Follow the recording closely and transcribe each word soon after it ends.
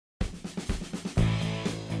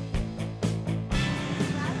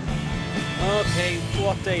Okay,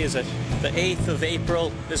 what day is it? The 8th of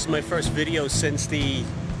April. This is my first video since the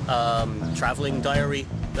travelling diary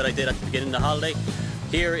that I did at the beginning of the holiday.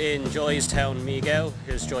 Here in Joy's town, Miag-Ao.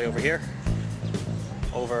 Here's Joy over here.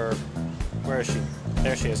 Over, where is she?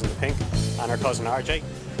 There she is in the pink. And her cousin RJ.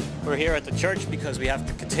 We're here at the church because we have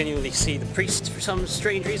to continually see the priest for some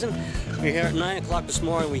strange reason. We're here at 9 o'clock this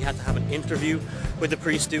morning. We had to have an interview with the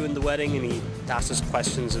priest doing the wedding, and he asked us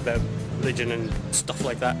questions about religion and stuff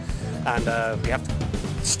like that. And we have to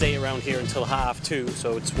stay around here until 2:30,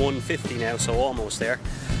 so it's 1:50 now, so almost there.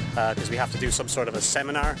 Because we have to do some sort of a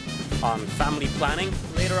seminar on family planning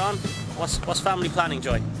later on. What's family planning,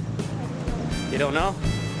 Joy? You don't know?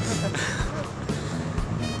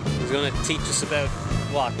 He's going to teach us about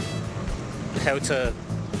what? How to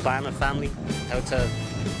plan a family,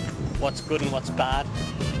 what's good and what's bad.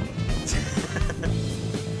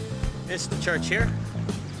 This is the church here.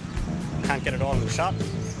 Can't get it all in the shot.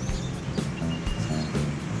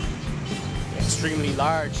 Extremely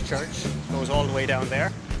large church, goes all the way down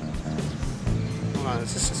there. Hold on,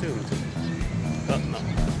 is this zoomed? Oh, no.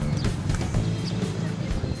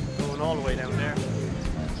 Going all the way down there.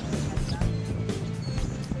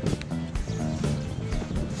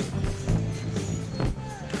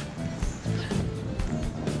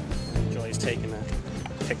 Joy's taking a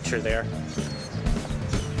picture there.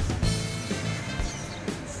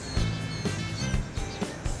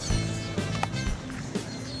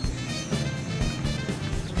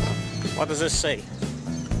 What does this say?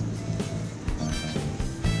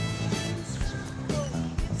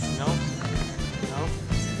 No? No?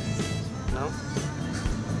 No?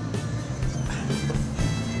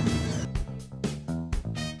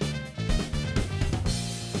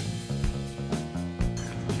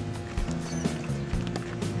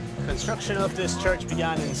 Construction of this church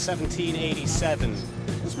began in 1787.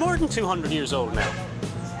 It's more than 200 years old now.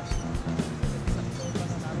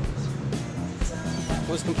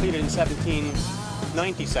 Was completed in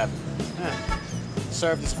 1797.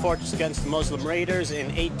 Served as a fortress against the Muslim raiders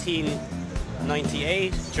in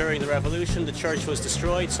 1898. During the revolution, the church was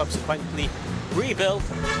destroyed, subsequently rebuilt.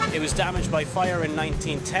 It was damaged by fire in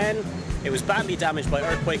 1910. It was badly damaged by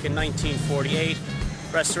earthquake in 1948.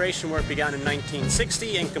 Restoration work began in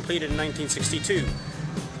 1960 and completed in 1962.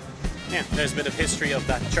 Yeah, there's a bit of history of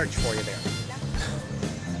that church for you there.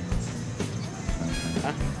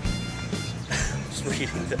 Huh?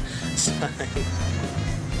 Reading the sign.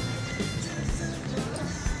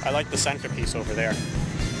 I like the centerpiece over there.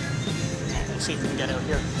 Let's see if we can get out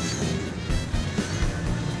here.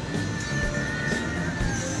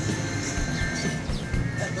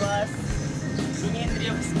 That was King Henry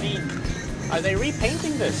of Spain. Are they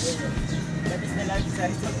repainting this? That is the large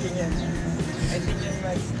size of King Henry. I think it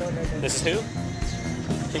was taller than This is who?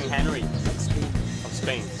 King Henry of Spain. of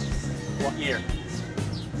Spain. What year?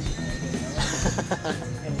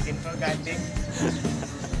 And you can forget it.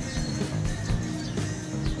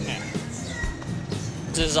 Yeah.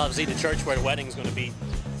 This is obviously the church where the wedding is going to be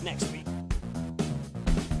next week.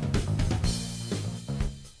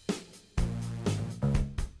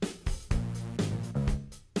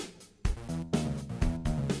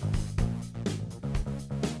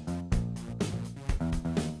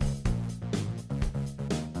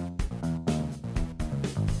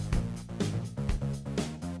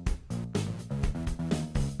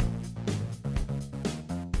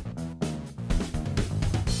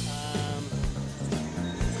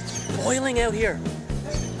 Boiling out here.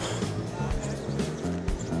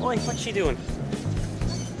 Oi, what's she doing?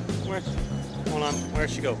 Where? Hold on, where'd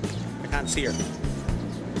she go? I can't see her.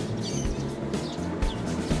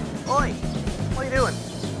 Oi, what are you doing?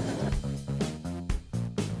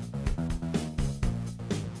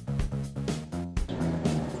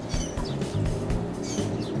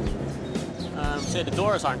 See, the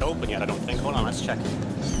doors aren't open yet, I don't think. Hold on, let's check.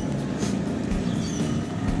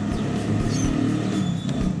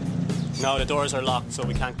 No, the doors are locked, so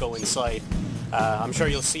we can't go inside. I'm sure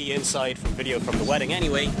you'll see inside from video from the wedding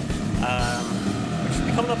anyway. Which should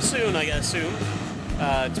be coming up soon, I assume.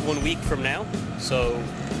 It's 1 week from now. So,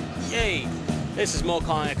 yay! This is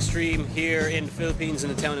Miag-Ao Extreme here in the Philippines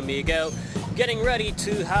in the town of Miag-Ao. Getting ready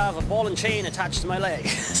to have a ball and chain attached to my leg.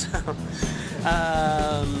 So,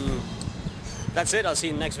 that's it. I'll see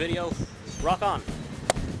you in the next video. Rock on!